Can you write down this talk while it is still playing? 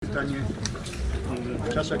pytanie.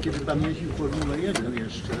 W czasach, kiedy Pan jeździł w Formule 1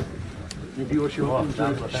 jeszcze, mówiło się o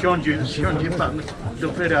tym, że siądzie Pan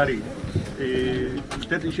do Ferrari.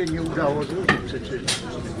 Wtedy się nie udało zrobić przecież.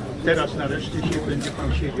 Teraz nareszcie się będzie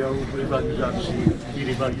Pan siedział w rywalizacji i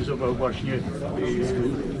rywalizował właśnie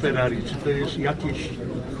Ferrari. Czy to jest jakieś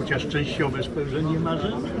chociaż częściowe spełnienie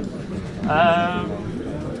marzeń?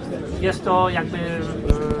 Jest to jakby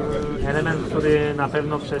element, który na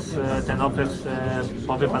pewno przez ten okres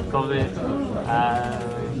powypadkowy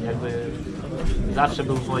jakby zawsze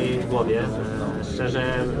był w mojej głowie. Szczerze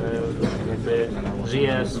jakby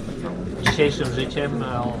żyję dzisiejszym życiem.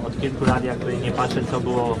 Od kilku lat jakby nie patrzę, co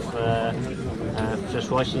było w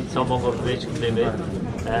przeszłości, co mogło być gdyby,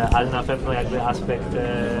 ale na pewno jakby aspekt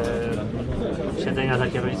siedzenia za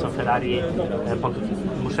kierownicą Ferrari,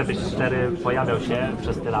 muszę być szczery, pojawiał się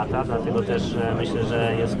przez te lata, dlatego też myślę,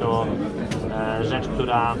 że jest to rzecz,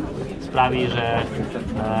 która sprawi, że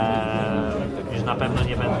już na pewno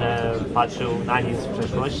nie będę patrzył na nic w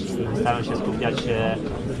przeszłości i staram się skupiać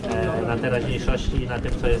na teraźniejszości, na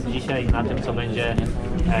tym, co jest dzisiaj i na tym, co będzie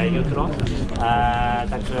jutro.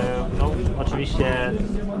 Także no, oczywiście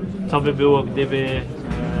co by było, gdyby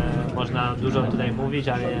można dużo tutaj mówić,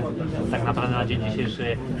 ale tak naprawdę na dzień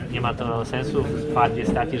dzisiejszy nie ma to sensu. Fakt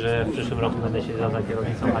jest taki, że w przyszłym roku będę siedział za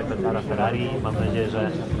kierownicą hypercara Ferrari i mam nadzieję, że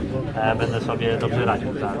będę sobie dobrze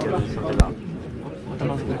radził za kierownicą tego. A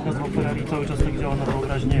nazwa Ferrari cały czas tak działa na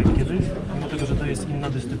wyobraźnię jak kiedyś, mimo tego, że to jest inna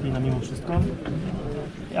dyscyplina mimo wszystko?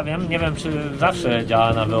 Ja wiem, nie wiem, czy zawsze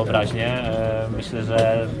działa na wyobraźnię. Myślę,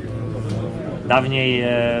 że dawniej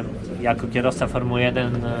jako kierowca Formuły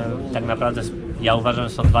 1 tak naprawdę ja uważam, że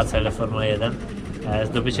są dwa cele Formuły 1.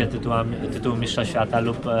 Zdobycie tytułu mistrza świata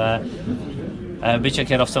lub bycie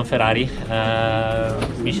kierowcą Ferrari.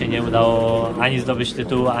 Mi się nie udało ani zdobyć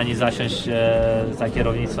tytułu, ani zasiąść za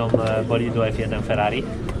kierownicą bolidu F1 Ferrari,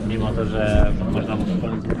 mimo to, że można mu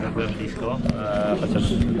powiedzieć, że byłem blisko, chociaż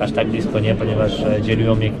aż tak blisko nie, ponieważ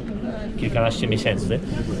dzieliło mnie kilkanaście miesięcy,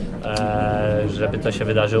 żeby to się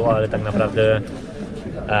wydarzyło, ale tak naprawdę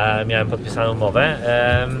miałem podpisaną umowę.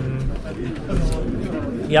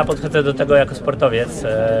 Ja podchodzę do tego jako sportowiec.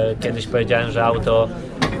 Kiedyś powiedziałem, że auto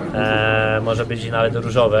może być nawet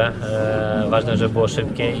różowe. Ważne, żeby było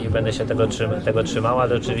szybkie i będę się tego trzymał,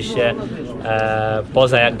 ale oczywiście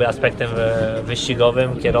poza jakby aspektem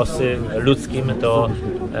wyścigowym, kierowcy ludzkim, to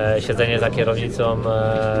siedzenie za kierownicą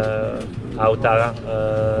auta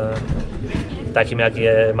takim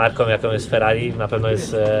marką, jaką jest Ferrari, na pewno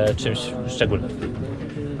jest czymś szczególnym.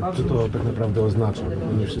 Co to tak naprawdę oznacza?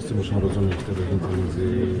 Bo nie wszyscy muszą rozumieć te różnice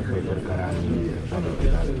między hypercarami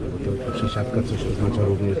i to przesiadka coś oznacza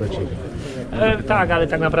również dla Ciebie. Tak, ale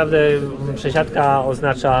tak naprawdę przesiadka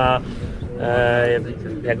oznacza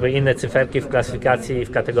jakby inne cyferki w klasyfikacji i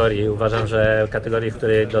w kategorii. Uważam, że kategorii, w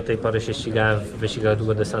której do tej pory się ścigałem w wyścigach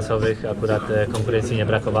długodystansowych, akurat konkurencji nie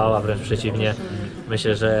brakowało, a wręcz przeciwnie.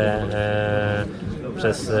 Myślę, że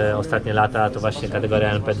przez ostatnie lata to właśnie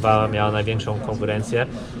kategoria LMP2 miała największą konkurencję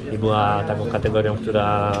i była taką kategorią,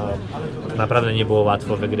 która naprawdę nie było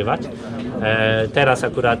łatwo wygrywać. Teraz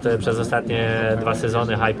akurat przez ostatnie 2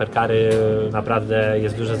 sezony hypercary naprawdę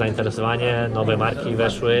jest duże zainteresowanie, nowe marki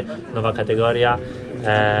weszły, nowa kategoria,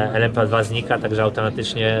 LMP2 znika, także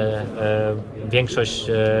automatycznie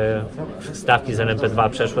większość stawki z LMP2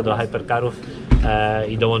 przeszło do hypercarów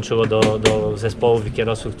i dołączyło do zespołów i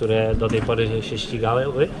kierowców, które do tej pory się ścigały.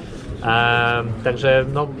 Także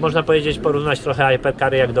no, można powiedzieć, porównać trochę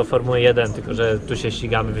hypercary jak do Formuły 1, tylko że tu się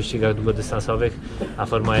ścigamy w wyścigach długodystansowych, a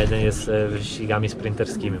Formuła 1 jest wyścigami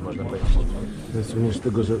sprinterskimi, można powiedzieć. Słyniesz z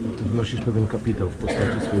tego, że Ty wnosisz pewien kapitał w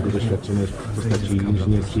postaci swojego doświadczenia, w postaci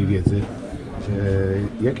inżynierskiej wiedzy.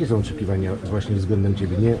 Jakie są oczekiwania właśnie względem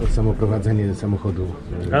Ciebie, nie od samoprowadzenia samochodu?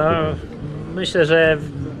 Myślę, że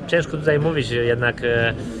ciężko tutaj mówić, jednak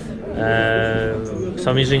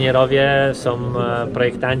są inżynierowie, są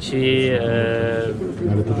projektanci.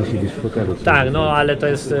 Ale to Ty siedzisz w fotelu. Tak, no ale to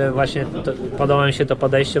jest właśnie, podoba mi się to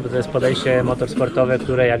podejście, bo to jest podejście motorsportowe,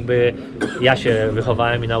 które jakby ja się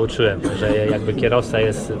wychowałem i nauczyłem, że jakby kierowca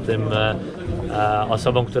jest tym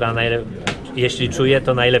osobą, która jeśli czuje,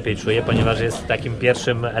 to najlepiej czuje, ponieważ jest takim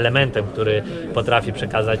pierwszym elementem, który potrafi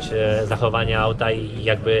przekazać zachowanie auta i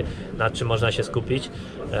jakby nad czym można się skupić.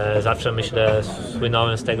 Zawsze myślę,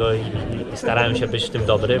 słynąłem z tego i starałem się być w tym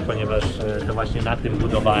dobry, ponieważ to właśnie na tym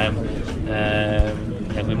budowałem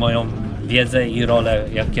jakby moją wiedzę i rolę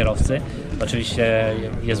jak kierowcy. Oczywiście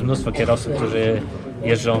jest mnóstwo kierowców, którzy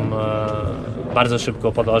jeżdżą bardzo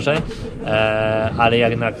szybko po torze, ale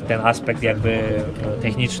jednak ten aspekt jakby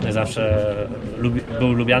techniczny zawsze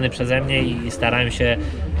był lubiany przeze mnie i starałem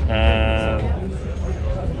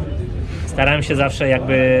starałem się zawsze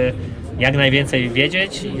jakby jak najwięcej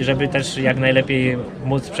wiedzieć i żeby też jak najlepiej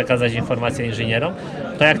móc przekazać informacje inżynierom.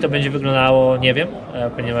 To jak to będzie wyglądało nie wiem,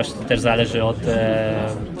 ponieważ to też zależy od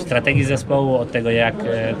strategii zespołu, od tego jak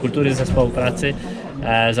kultury zespołu pracy.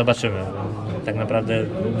 Zobaczymy. Tak naprawdę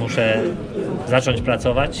muszę zacząć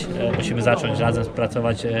pracować, musimy zacząć razem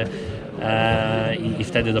pracować i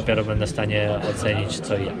wtedy dopiero będę w stanie ocenić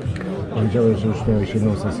co i jak. Powiedziałeś, że już miałeś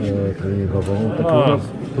jedną sesję treningową, taką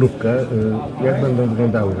próbkę. Jak będą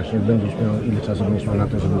wyglądały właśnie? Ile czasu będziesz miał na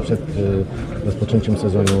to, żeby przed rozpoczęciem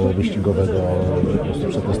sezonu wyścigowego po prostu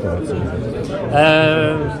przetestować sobie?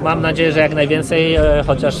 Mam nadzieję, że jak najwięcej,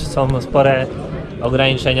 chociaż są spore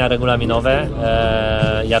ograniczenia regulaminowe,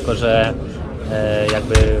 jako że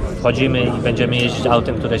jakby wchodzimy i będziemy jeździć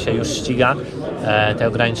autem, które się już ściga. Te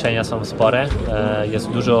ograniczenia są spore.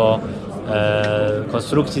 Jest dużo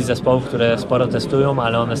konstrukcji zespołów, które sporo testują,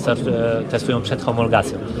 ale one testują przed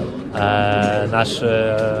homologacją. Nasz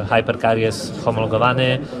hypercar jest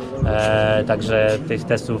homologowany, także tych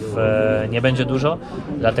testów nie będzie dużo,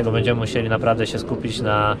 dlatego będziemy musieli naprawdę się skupić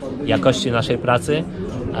na jakości naszej pracy.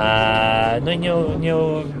 No i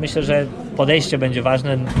myślę, że podejście będzie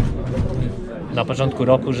ważne na początku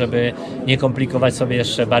roku, żeby nie komplikować sobie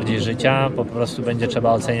jeszcze bardziej życia. Po prostu będzie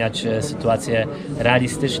trzeba oceniać sytuację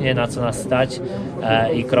realistycznie, na co nas stać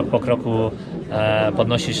i krok po kroku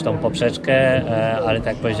podnosić tą poprzeczkę, ale tak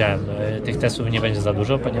jak powiedziałem, tych testów nie będzie za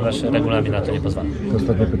dużo, ponieważ regulamin na to nie pozwala.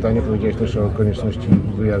 Ostatnie pytanie, powiedziałeś też o konieczności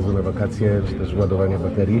wyjazdu na wakacje, czy też ładowania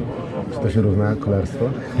baterii. Czy to się równa kolarstwo?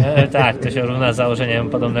 Tak, to się równa założeniem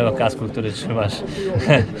podobnego kasku, który trzymasz.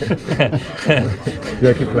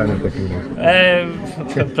 Jakie plany w takim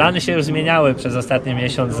razie? Plany się już zmieniały przez ostatni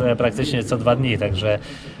miesiąc, praktycznie co 2 dni, także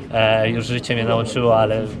już życie mnie nauczyło,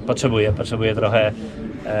 ale potrzebuję trochę,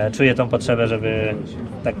 czuję tą potrzebę, żeby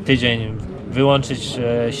tak tydzień wyłączyć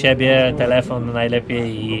siebie, telefon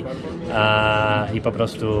najlepiej i po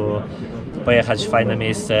prostu pojechać w fajne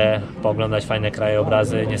miejsce, pooglądać fajne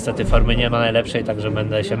krajobrazy. Niestety formy nie ma najlepszej, także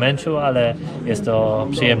będę się męczył, ale jest to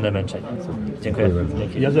przyjemne męczenie. Dziękuję.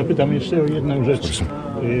 Dzięki. Ja zapytam jeszcze o jedną rzecz.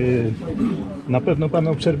 Na pewno Pan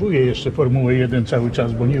obserwuje jeszcze Formułę 1 cały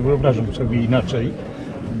czas, bo nie wyobrażam sobie inaczej.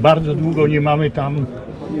 Bardzo długo nie mamy tam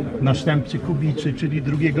następcy Kubicy, czyli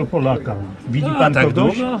drugiego Polaka. Widzi Pan tak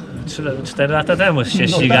kogoś? długo? 4 lata temu się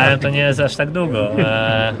ścigałem, to nie jest aż tak długo.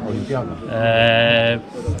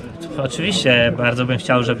 Oczywiście bardzo bym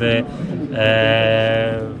chciał, żeby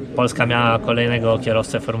Polska miała kolejnego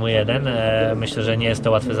kierowcę Formuły 1. Myślę, że nie jest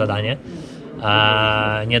to łatwe zadanie.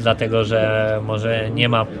 Nie dlatego, że może nie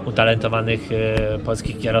ma utalentowanych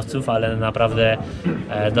polskich kierowców, ale naprawdę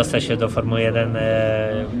dostać się do Formuły 1,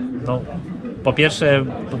 no, po pierwsze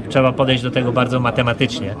trzeba podejść do tego bardzo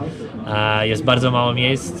matematycznie. Jest bardzo mało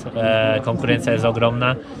miejsc, konkurencja jest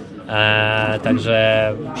ogromna,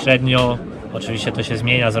 także średnio, oczywiście to się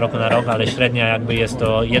zmienia z roku na rok, ale średnia jakby jest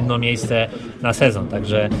to jedno miejsce na sezon,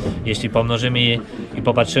 także jeśli pomnożymy i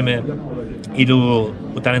popatrzymy, ilu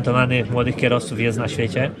utalentowanych młodych kierowców jest na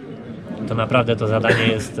świecie, to naprawdę to zadanie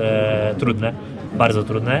jest trudne, bardzo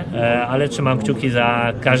trudne, ale trzymam kciuki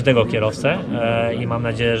za każdego kierowcę i mam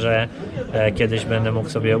nadzieję, że kiedyś będę mógł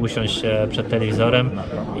sobie usiąść przed telewizorem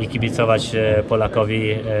i kibicować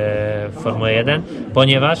Polakowi w Formule 1,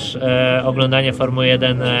 ponieważ oglądanie Formuły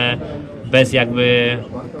 1 bez jakby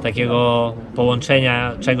takiego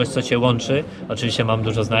połączenia czegoś, co Cię łączy. Oczywiście mam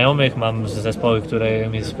dużo znajomych, mam zespoły, z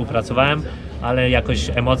którymi współpracowałem, ale jakoś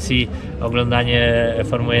emocji, oglądanie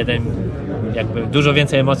Formuły 1, jakby dużo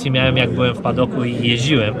więcej emocji miałem, jak byłem w padoku i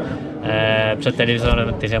jeździłem. Przed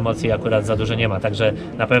telewizorem tych emocji akurat za dużo nie ma, także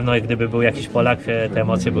na pewno gdyby był jakiś Polak, te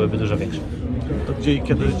emocje byłyby dużo większe. To gdzie i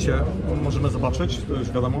kiedy Cię możemy zobaczyć? To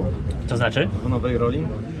już wiadomo? To znaczy? W nowej roli?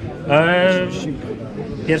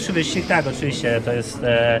 Pierwszy wyścig, tak, oczywiście, to jest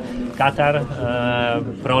Katar,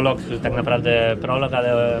 prolog, tak naprawdę prolog,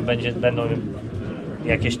 ale będą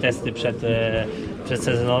jakieś testy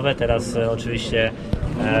przedsezonowe. Teraz oczywiście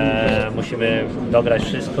musimy dograć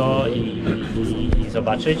wszystko i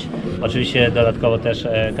zobaczyć. Oczywiście dodatkowo też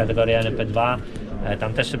kategoria LMP2.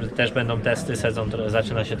 Tam też będą testy, sezon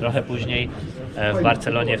zaczyna się trochę później, w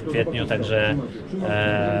Barcelonie w kwietniu, także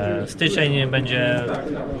styczeń będzie,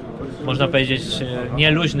 można powiedzieć,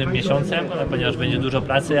 nie luźnym miesiącem, ponieważ będzie dużo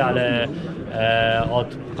pracy, ale od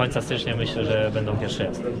końca stycznia myślę, że będą pierwsze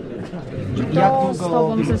jazdy. Kto z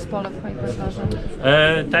Tobą w zespole w Hypercarze?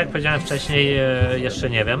 Tak jak powiedziałem wcześniej, jeszcze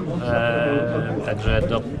nie wiem, także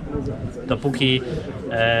dopóki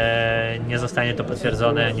nie zostanie to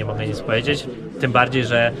potwierdzone, nie mogę nic powiedzieć. Tym bardziej,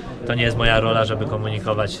 że to nie jest moja rola, żeby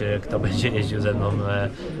komunikować, kto będzie jeździł ze mną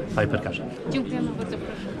w Hypercarze. Dziękujemy bardzo,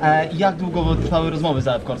 proszę. Jak długo trwały rozmowy z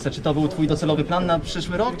AF Corse? Czy to był Twój docelowy plan na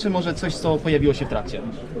przyszły rok, czy może coś, co pojawiło się w trakcie?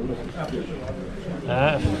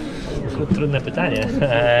 Trudne pytanie.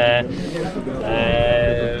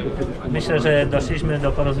 Myślę, że doszliśmy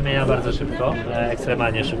do porozumienia bardzo szybko,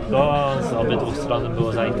 ekstremalnie szybko. Z obydwu stron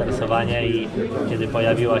było zainteresowanie i kiedy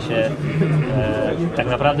pojawiła się tak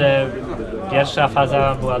naprawdę pierwsza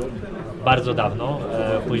faza była bardzo dawno,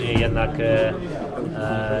 później jednak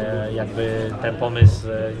jakby ten pomysł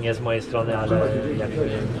nie z mojej strony, ale jakby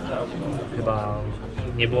chyba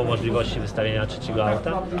nie było możliwości wystawienia trzeciego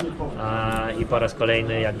auta i po raz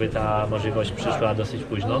kolejny jakby ta możliwość przyszła dosyć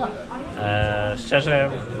późno. Szczerze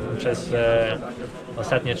przez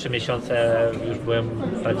ostatnie 3 miesiące już byłem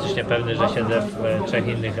praktycznie pewny, że siedzę w 3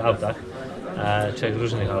 innych autach, 3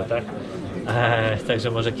 różnych autach.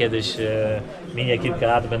 Także może kiedyś minie kilka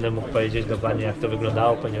lat, będę mógł powiedzieć dokładnie, jak to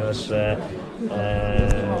wyglądało, ponieważ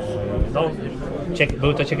no,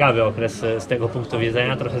 był to ciekawy okres z tego punktu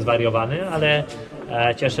widzenia, trochę zwariowany, ale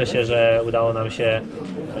cieszę się, że udało nam się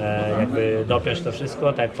jakby dopiąć to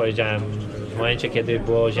wszystko. Tak jak powiedziałem, w momencie, kiedy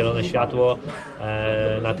było zielone światło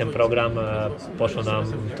na ten program, poszło nam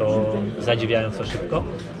to zadziwiająco szybko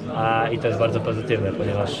i to jest bardzo pozytywne,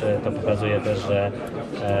 ponieważ to pokazuje też, że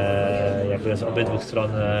jakby z obydwu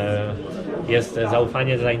stron jest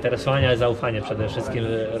zaufanie, zainteresowanie, ale zaufanie przede wszystkim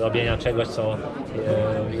robienia czegoś, co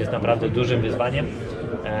jest naprawdę dużym wyzwaniem.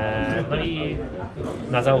 No i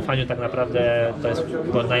na zaufaniu tak naprawdę to jest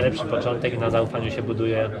najlepszy początek i na zaufaniu się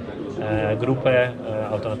buduje grupę,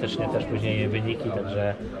 automatycznie też później wyniki,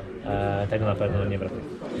 także tego na pewno nie brakuje.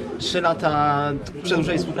 3 lata,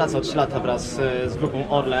 przedłużyłeś współpracę o 3 lata wraz z grupą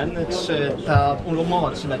Orlen. Czy ta umowa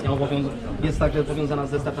 3-letnia jest także powiązana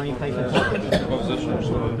ze startami w Hypercarze?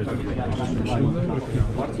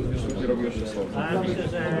 Myślę,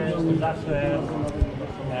 że zawsze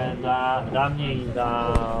dla mnie i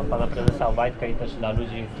dla pana prezesa Obajtka i też dla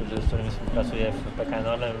ludzi, z którymi współpracuję w PKN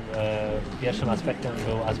Orlen, pierwszym aspektem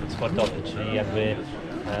był aspekt sportowy, czyli jakby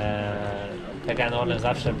PKN Orlen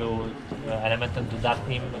zawsze był elementem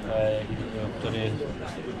dodatnim, który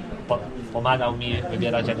pomagał mi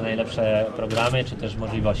wybierać jak najlepsze programy czy też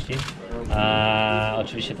możliwości.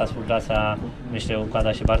 Oczywiście ta współpraca, myślę,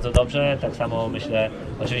 układa się bardzo dobrze. Tak samo myślę,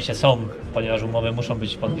 oczywiście są, ponieważ umowy muszą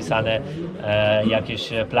być podpisane, jakieś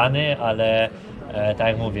plany, ale tak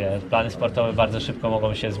jak mówię, plany sportowe bardzo szybko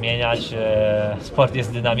mogą się zmieniać. Sport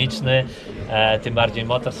jest dynamiczny, tym bardziej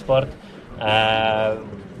motorsport.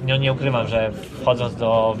 Nie ukrywam, że wchodząc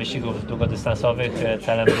do wyścigów długodystansowych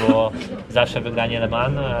celem było zawsze wygranie Le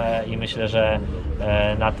Mans i myślę, że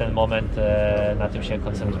na ten moment na tym się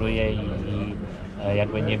koncentruję i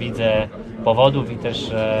jakby nie widzę powodów i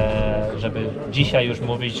też żeby dzisiaj już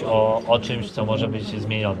mówić o czymś, co może być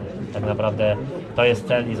zmienione. Tak naprawdę to jest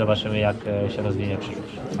cel i zobaczymy, jak się rozwinie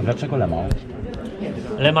przyszłość. A dlaczego Le Mans?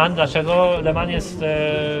 Le Mans, dlaczego? Le Mans jest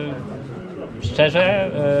szczerze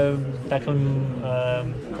takim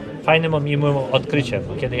fajnym miłym odkryciem.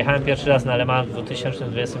 Kiedy jechałem pierwszy raz na Le Mans w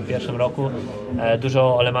 2021 roku,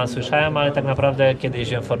 dużo o Le Mans słyszałem, ale tak naprawdę kiedy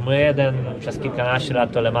jeździłem w Formule 1, przez kilkanaście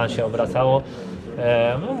lat to Le Mans się obracało.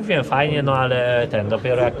 No, mówiłem fajnie, no ale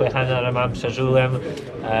dopiero jak pojechałem na Le Mans, przeżyłem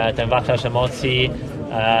ten wachlarz emocji,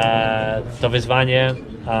 to wyzwanie.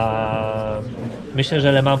 Myślę,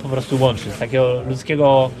 że Le Mans po prostu łączy. Z takiego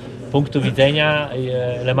ludzkiego punktu widzenia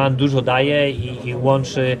Le Mans dużo daje i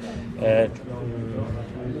łączy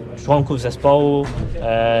członków zespołu.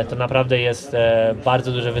 To naprawdę jest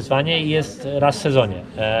bardzo duże wyzwanie i jest raz w sezonie.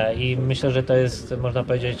 I myślę, że to jest, można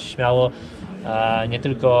powiedzieć śmiało, nie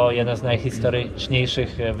tylko jeden z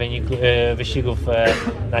najhistoryczniejszych wyścigów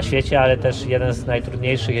na świecie, ale też jeden z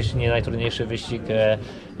najtrudniejszych, jeśli nie najtrudniejszy wyścig,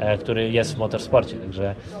 który jest w motorsporcie.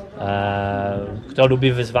 Także kto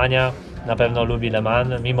lubi wyzwania, na pewno lubi Le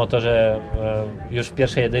Mans, mimo to, że już w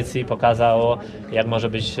pierwszej edycji pokazało, jak może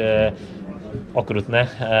być okrutne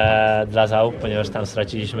dla załóg, ponieważ tam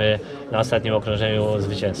straciliśmy na ostatnim okrążeniu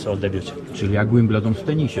zwycięstwo w debiucie. Czyli jak Wimbledon w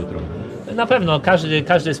tenisie trochę. Na pewno,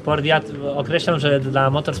 każdy sport. Ja określam, że dla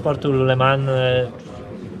motorsportu Le Mans,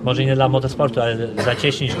 może nie dla motorsportu, ale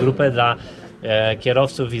zacieśnić grupę dla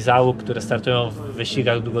kierowców i załóg, które startują w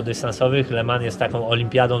wyścigach długodystansowych. Le Mans jest taką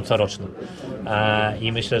olimpiadą coroczną.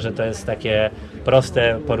 I myślę, że to jest takie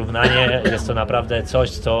proste porównanie. Jest to naprawdę coś,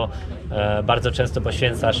 co bardzo często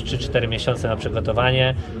poświęcasz 3-4 miesiące na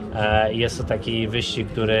przygotowanie. Jest to taki wyścig,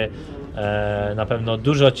 który na pewno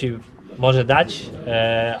dużo Ci może dać,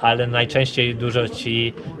 ale najczęściej dużo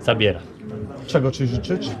Ci zabiera. Czego Ci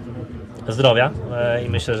życzyć? zdrowia i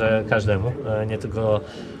myślę, że każdemu, nie tylko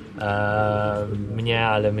mnie,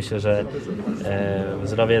 ale myślę, że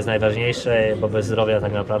zdrowie jest najważniejsze, bo bez zdrowia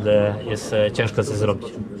tak naprawdę jest ciężko coś zrobić.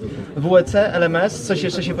 WEC, ELMS, coś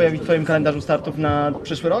jeszcze się pojawi w Twoim kalendarzu startów na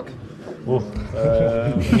przyszły rok?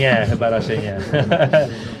 Nie, chyba raczej nie.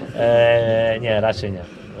 Nie, raczej nie.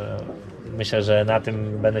 Myślę, że na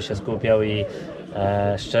tym będę się skupiał i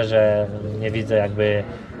szczerze nie widzę jakby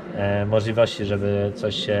możliwości, żeby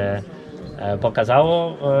coś się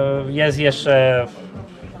pokazało. Jest jeszcze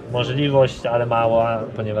możliwość, ale mała,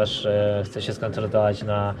 ponieważ chcę się skoncentrować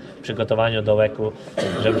na przygotowaniu do WEC-u,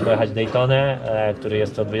 żeby pojechać Daytonę, który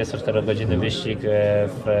jest to 24-godzinny wyścig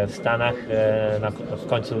w Stanach w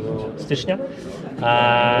końcu stycznia.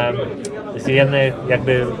 Z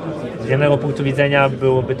jednego punktu widzenia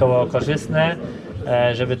byłoby to korzystne,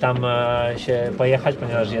 żeby tam się pojechać,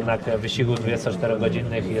 ponieważ jednak wyścigów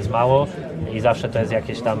 24-godzinnych jest mało i zawsze to jest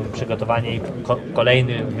jakieś tam przygotowanie i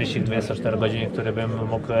kolejny wyścig 24 godziny, który bym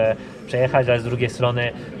mógł przejechać, ale z drugiej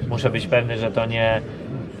strony muszę być pewny, że to nie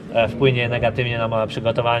wpłynie negatywnie na moje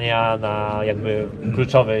przygotowania, na jakby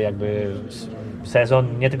kluczowy jakby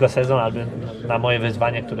sezon, nie tylko sezon, ale na moje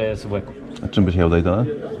wyzwanie, które jest w WEC-u. A czym byś jechał Daytona?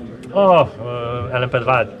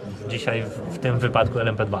 LMP2. Dzisiaj w tym wypadku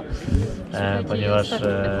LMP2, ponieważ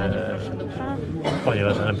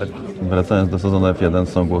LMP2. Wracając do sezonu F1,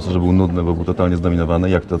 są głosy, że był nudny, bo był totalnie zdominowany.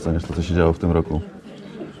 Jak ty oceniasz to, co się działo w tym roku?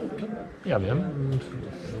 Ja wiem.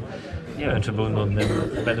 Nie wiem, czy był nudny.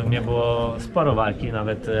 Według mnie było sporo walki,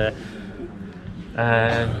 nawet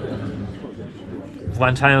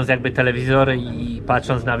włączając jakby telewizor i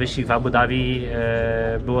patrząc na wyścig w Abu Dhabi,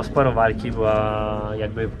 było sporo walki, była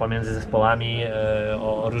jakby pomiędzy zespołami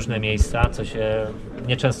o różne miejsca, co się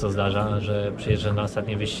nieczęsto zdarza, że przyjeżdża na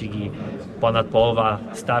ostatnie wyścigi ponad połowa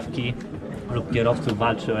stawki lub kierowców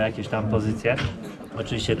walczy o jakieś tam pozycje.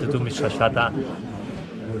 Oczywiście tytuł Mistrza Świata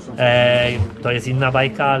to jest inna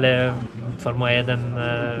bajka, ale Formuła 1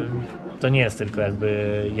 to nie jest tylko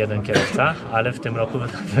jakby jeden kierowca, ale w tym roku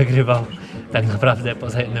wygrywał tak naprawdę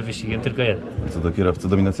poza jednym wyścigiem tylko jeden. Co do kierowcy,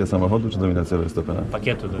 dominacja samochodu czy dominacja Verstappena?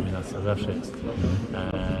 Pakietu dominacja zawsze jest.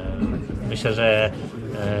 Myślę, że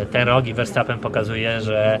ten rok i Verstappen pokazuje,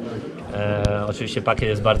 że oczywiście pakiet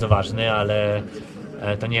jest bardzo ważny, ale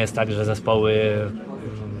to nie jest tak, że zespoły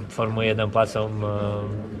Formuły 1 płacą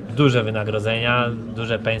duże wynagrodzenia,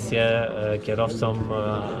 duże pensje kierowcom,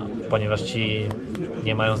 ponieważ ci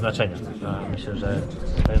nie mają znaczenia. Myślę, że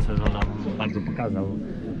ten sezon nam bardzo pokazał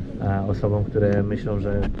osobom, które myślą,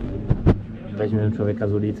 że weźmiemy człowieka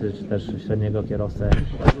z ulicy, czy też średniego kierowcę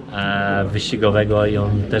wyścigowego i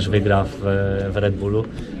on też wygra w Red Bullu.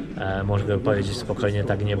 Mogę powiedzieć spokojnie,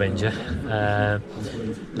 tak nie będzie.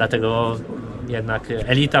 Dlatego jednak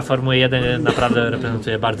elita Formuły 1 naprawdę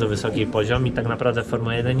reprezentuje bardzo wysoki poziom i tak naprawdę w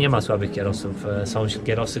Formule 1 nie ma słabych kierowców. Są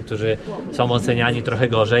kierowcy, którzy są oceniani trochę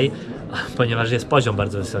gorzej, ponieważ jest poziom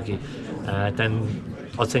bardzo wysoki. Ten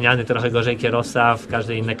oceniany trochę gorzej kierowca w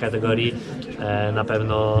każdej innej kategorii na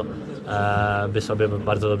pewno by sobie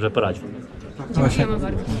bardzo dobrze poradził. Dziękujemy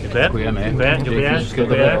bardzo. Dziękuję. Dziękuję.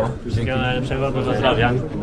 Wszystkiego najlepszego, dużo zdrowia.